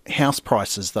help house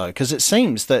prices, though? Because it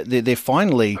seems that they're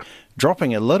finally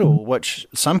dropping a little, which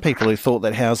some people who thought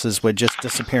that houses were just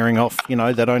disappearing off, you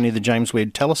know, that only the James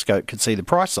Webb telescope could see the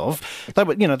price of, they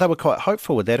were quite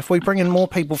hopeful with that. If we bring in more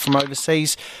people from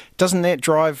overseas, doesn't that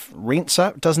drive rents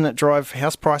up? Doesn't it drive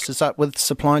house prices up with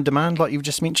supply and demand, like you've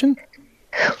just mentioned?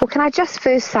 Well, can I just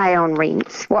first say on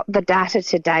rents, what the data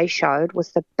today showed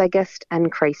was the biggest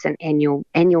increase in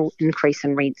annual increase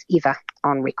in rents ever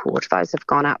on record. Those have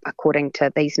gone up, according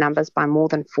to these numbers, by more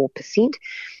than 4%.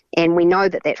 And we know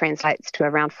that translates to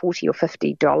around $40 or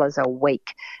 $50 a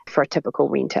week for a typical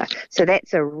renter. So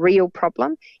that's a real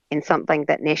problem and something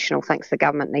that National thinks the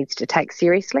government needs to take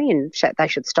seriously, and they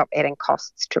should stop adding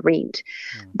costs to rent.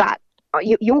 But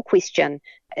your question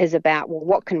is about, well,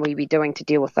 what can we be doing to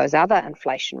deal with those other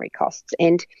inflationary costs?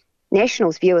 And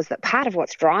National's view is that part of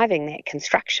what's driving that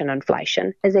construction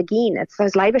inflation is, again, it's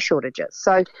those labour shortages.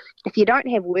 So if you don't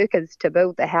have workers to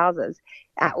build the houses,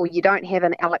 or you don't have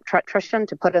an electrician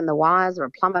to put in the wires or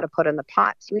a plumber to put in the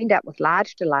pipes, you end up with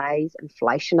large delays,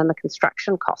 inflation in the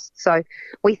construction costs. So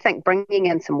we think bringing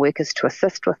in some workers to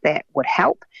assist with that would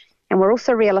help. And we're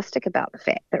also realistic about the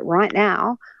fact that right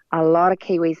now, a lot of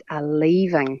Kiwis are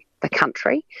leaving the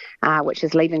country, which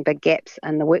is leaving big gaps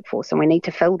in the workforce, and we need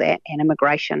to fill that, and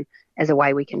immigration is a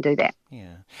way we can do that.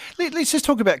 Yeah. Let's just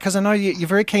talk about, because I know you're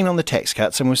very keen on the tax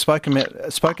cuts, and we've spoken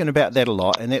about that a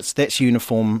lot, and that's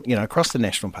uniform, across the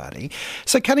National Party.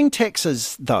 So cutting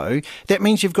taxes, though, that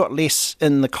means you've got less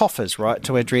in the coffers, right,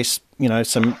 to address,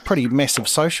 some pretty massive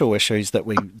social issues that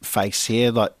we face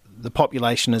here, like the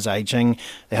population is ageing,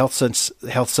 the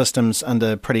health system's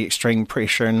under pretty extreme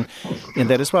pressure, and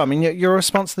that as well. I mean, your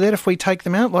response to that, if we take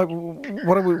them out, like,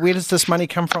 where does this money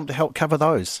come from to help cover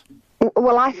those?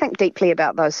 Well, I think deeply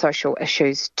about those social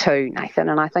issues too, Nathan,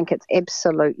 and I think it's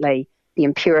absolutely the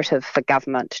imperative for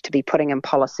government to be putting in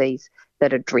policies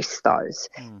that address those.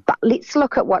 But let's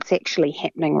look at what's actually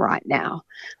happening right now,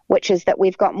 which is that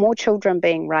we've got more children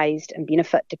being raised in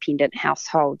benefit-dependent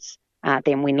households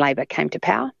than when Labor came to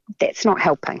power. That's not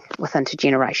helping with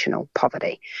intergenerational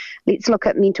poverty. Let's look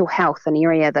at mental health, an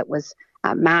area that was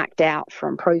marked out for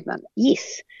improvement.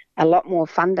 Yes, a lot more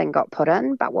funding got put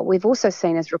in, but what we've also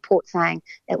seen is reports saying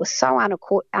it was so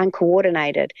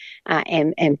uncoordinated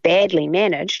and badly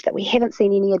managed that we haven't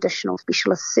seen any additional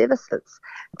specialist services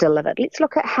delivered. Let's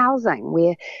look at housing,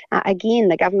 where, again,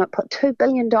 the government put $2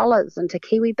 billion into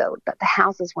KiwiBuild, but the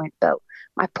houses weren't built.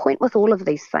 My point with all of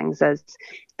these things is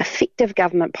effective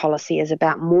government policy is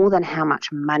about more than how much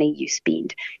money you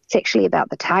spend. It's actually about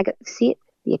the target set,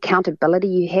 the accountability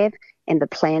you have, and the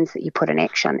plans that you put in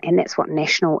action, and that's what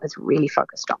National is really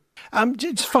focused on.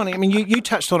 It's funny, I mean, you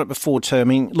touched on it before too. I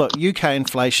mean, look, UK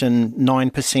inflation,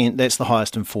 9%, that's the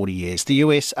highest in 40 years. The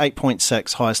US,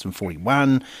 8.6, highest in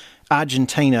 41.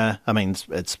 Argentina, I mean,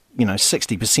 it's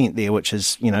 60% there, which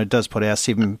is, does put our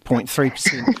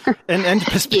 7.3%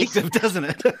 into perspective, doesn't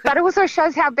it? But it also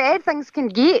shows how bad things can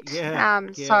get. Yeah.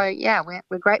 So,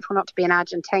 we're grateful not to be in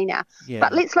Argentina. Yeah.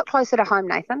 But let's look closer to home,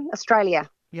 Nathan. Australia.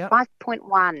 Yep.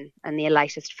 5.1 in their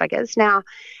latest figures. Now,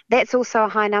 that's also a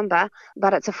high number,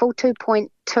 but it's a full 2.2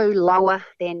 lower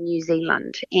than New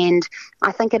Zealand. And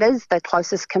I think it is the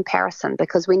closest comparison,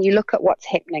 because when you look at what's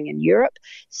happening in Europe,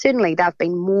 certainly they've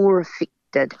been more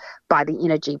affected by the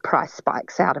energy price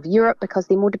spikes out of Europe because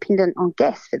they're more dependent on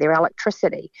gas for their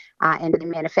electricity and their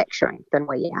manufacturing than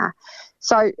we are.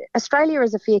 So Australia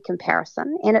is a fair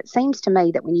comparison, and it seems to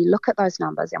me that when you look at those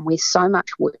numbers and we're so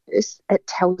much worse, it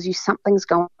tells you something's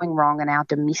going wrong in our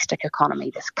domestic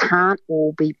economy. This can't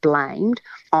all be blamed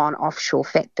on offshore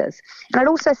factors. And I'd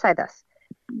also say this.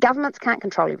 Governments can't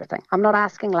control everything. I'm not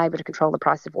asking Labor to control the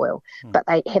price of oil, but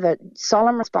they have a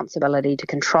solemn responsibility to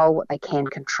control what they can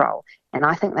control. And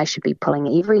I think they should be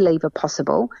pulling every lever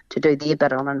possible to do their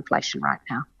bit on inflation right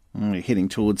now. We're heading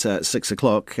towards 6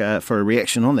 o'clock for a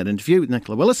reaction on that interview with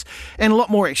Nicola Willis. And a lot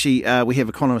more, actually. We have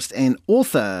economist and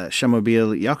author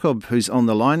Shamobeel Yacob, who's on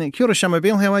the line. Kia ora,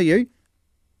 Shamobeel, how are you?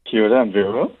 Kia ora, I'm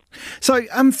very well. So,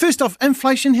 first off,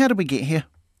 inflation, how did we get here?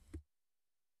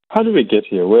 How did we get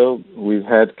here? Well, we've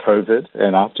had COVID,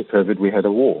 and after COVID, we had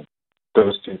a war.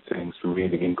 Those two things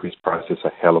really increased prices a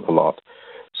hell of a lot.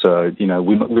 So,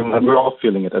 we're all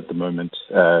feeling it at the moment.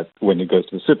 When you go to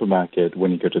the supermarket,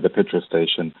 when you go to the petrol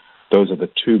station, those are the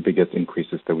two biggest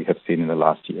increases that we have seen in the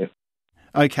last year.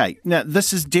 Okay, now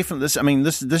this is definitely,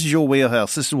 this is your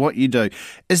wheelhouse. This is what you do.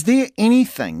 Is there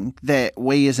anything that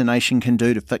we as a nation can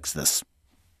do to fix this?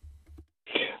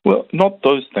 Well, not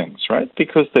those things, right?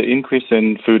 Because the increase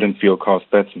in food and fuel costs,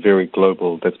 that's very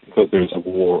global. That's because there's a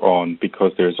war on,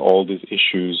 because there's all these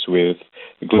issues with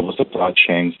the global supply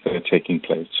chains that are taking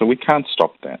place. So we can't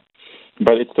stop that.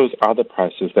 But it's those other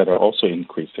prices that are also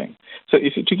increasing. So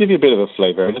to give you a bit of a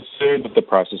flavor, a third of the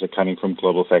prices are coming from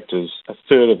global factors, a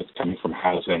third of it's coming from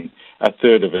housing, a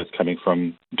third of it's coming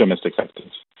from domestic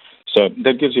factors. So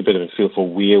that gives you a bit of a feel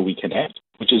for where we can act,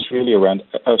 which is really around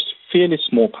a fairly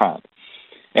small part.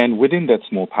 And within that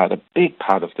small part, a big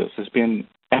part of this has been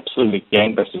absolutely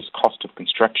gangbusters cost of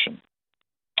construction,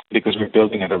 because we're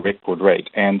building at a record rate.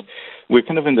 And we're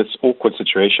kind of in this awkward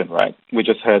situation, right? We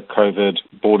just had COVID,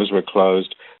 borders were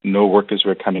closed, no workers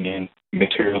were coming in,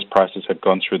 materials prices have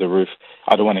gone through the roof.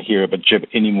 I don't want to hear about JIB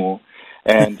anymore.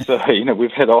 And so,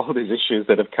 we've had all these issues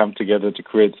that have come together to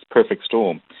create this perfect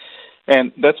storm.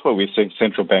 And that's why we're seeing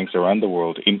central banks around the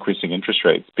world increasing interest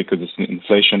rates, because it's an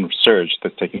inflation surge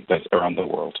that's taking place around the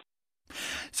world.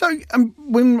 So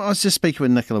when I was just speaking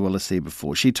with Nicola Willis there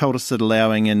before, she told us that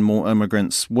allowing in more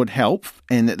immigrants would help,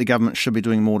 and that the government should be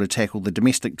doing more to tackle the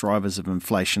domestic drivers of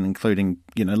inflation, including,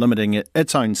 limiting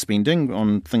its own spending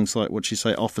on things like what you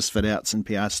say, office fit-outs and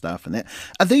PR staff and that.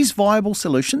 Are these viable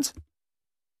solutions?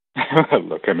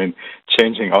 Look,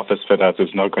 changing office fit-outs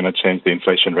is not going to change the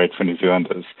inflation rate for New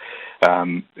Zealanders.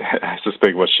 I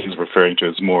suspect what she's referring to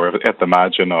is more at the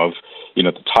margin of,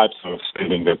 the types of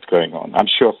spending that's going on. I'm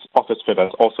sure office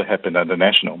fit-outs also happened under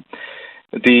National.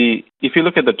 If you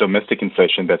look at the domestic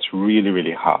inflation, that's really,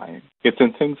 really high. It's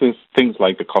in things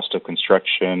like the cost of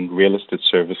construction, real estate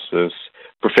services,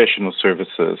 professional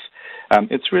services.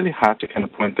 It's really hard to kind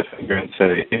of point the finger and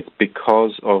say it's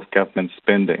because of government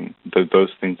spending that those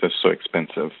things are so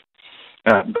expensive.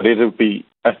 But it'll be,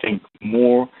 I think,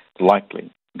 more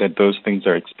likely that those things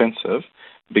are expensive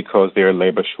because there are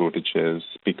labor shortages,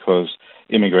 because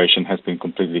immigration has been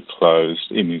completely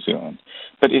closed in New Zealand.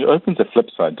 But it opens a flip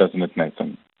side, doesn't it,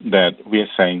 Nathan? That we are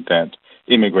saying that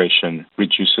immigration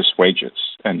reduces wages.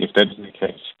 And if that is the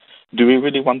case, do we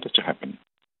really want this to happen?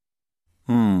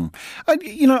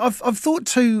 I've thought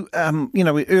too,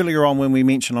 earlier on when we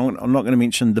mentioned, I'm not going to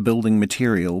mention the building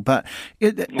material, but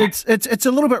it's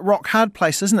a little bit rock hard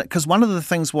place, isn't it? Because one of the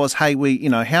things was, hey,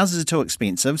 houses are too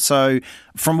expensive. So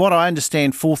from what I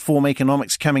understand, fourth form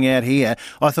economics coming out here,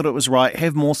 I thought it was right,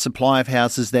 have more supply of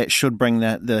houses that should bring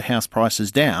the house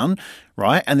prices down.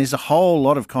 Right, and there's a whole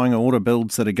lot of kind of order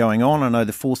builds that are going on. I know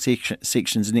the 4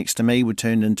 sections next to me were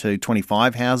turned into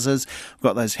 25 houses. We've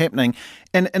got those happening.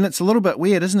 And it's a little bit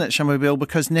weird, isn't it, Shamubeel?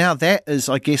 Because now that is,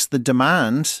 I guess, the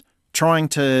demand trying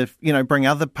to, bring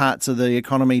other parts of the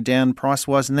economy down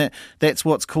price-wise, and that's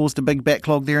what's caused a big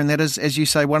backlog there, and that is, as you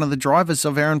say, one of the drivers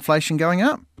of our inflation going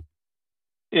up.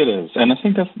 It is, and I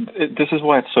think this is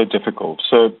why it's so difficult.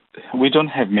 So we don't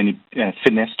have many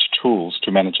finessed tools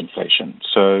to manage inflation.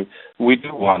 So we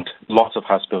do want lots of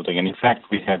house building, and in fact,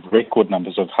 we have record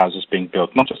numbers of houses being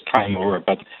built, not just Kaingaroa,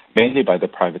 but mainly by the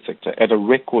private sector, at a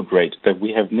record rate that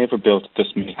we have never built this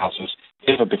many houses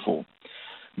ever before.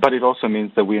 But it also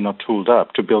means that we are not tooled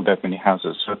up to build that many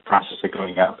houses, so prices are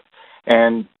going up.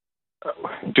 And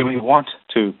do we want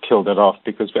to kill that off?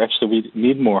 Because we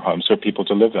need more homes for people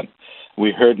to live in.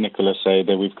 We heard Nicola say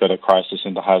that we've got a crisis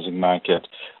in the housing market,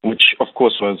 which, of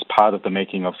course, was part of the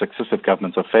making of successive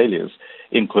governments of failures,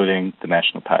 including the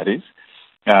national parties.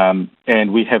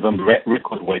 And we have a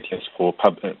record wait list for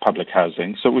public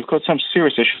housing. So we've got some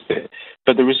serious issues there.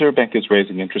 But the Reserve Bank is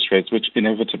raising interest rates, which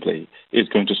inevitably is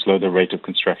going to slow the rate of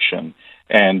construction.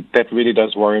 And that really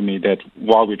does worry me that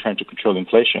while we're trying to control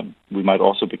inflation, we might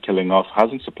also be killing off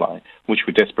housing supply, which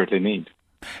we desperately need.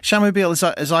 Shamubeel,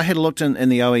 as I had looked in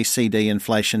the OECD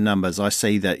inflation numbers, I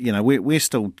see that, we're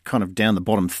still kind of down the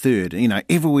bottom third.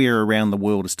 Everywhere around the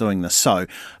world is doing this. So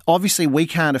obviously we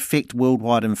can't affect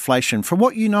worldwide inflation. From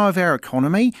what you know of our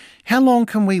economy, how long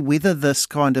can we weather this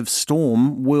kind of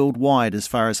storm worldwide as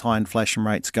far as high inflation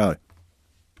rates go?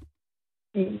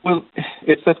 Well,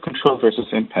 it's that control versus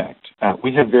impact.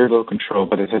 We have very low control,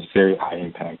 but it has very high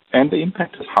impact. And the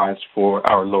impact is highest for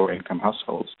our lower income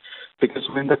households. Because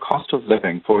when the cost of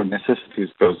living for necessities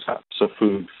goes up, so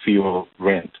food, fuel,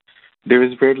 rent, there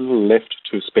is very little left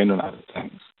to spend on other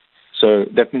things. So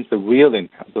that means the real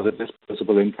income, so the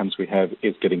disposable incomes we have,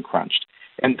 is getting crunched.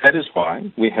 And that is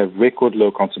why we have record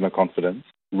low consumer confidence,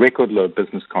 record low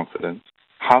business confidence.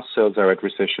 House sales are at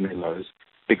recessionary lows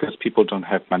because people don't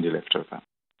have money left over.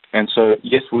 And so,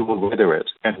 yes, we will weather it,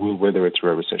 and we'll weather it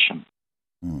through a recession.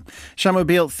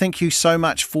 Shamubeel, thank you so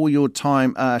much for your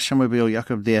time. Shamubeel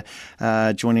Jacob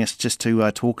there joining us just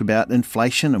to talk about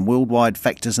inflation and worldwide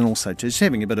factors, and also just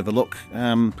having a bit of a look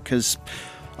because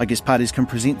I guess parties can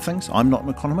present things. I'm not an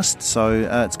economist, so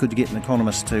it's good to get an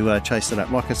economist to chase it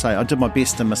up. Like I say, I did my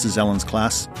best in Mrs. Allen's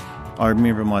class. I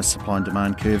remember my supply and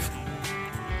demand curve.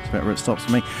 That's about where it stops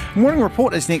for me. Morning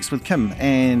Report is next with Kim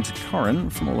and Corin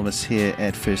from all of us here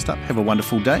at First Up. Have a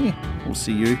wonderful day. We'll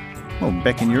see you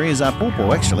back in your ears,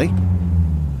 Pawpaw, actually.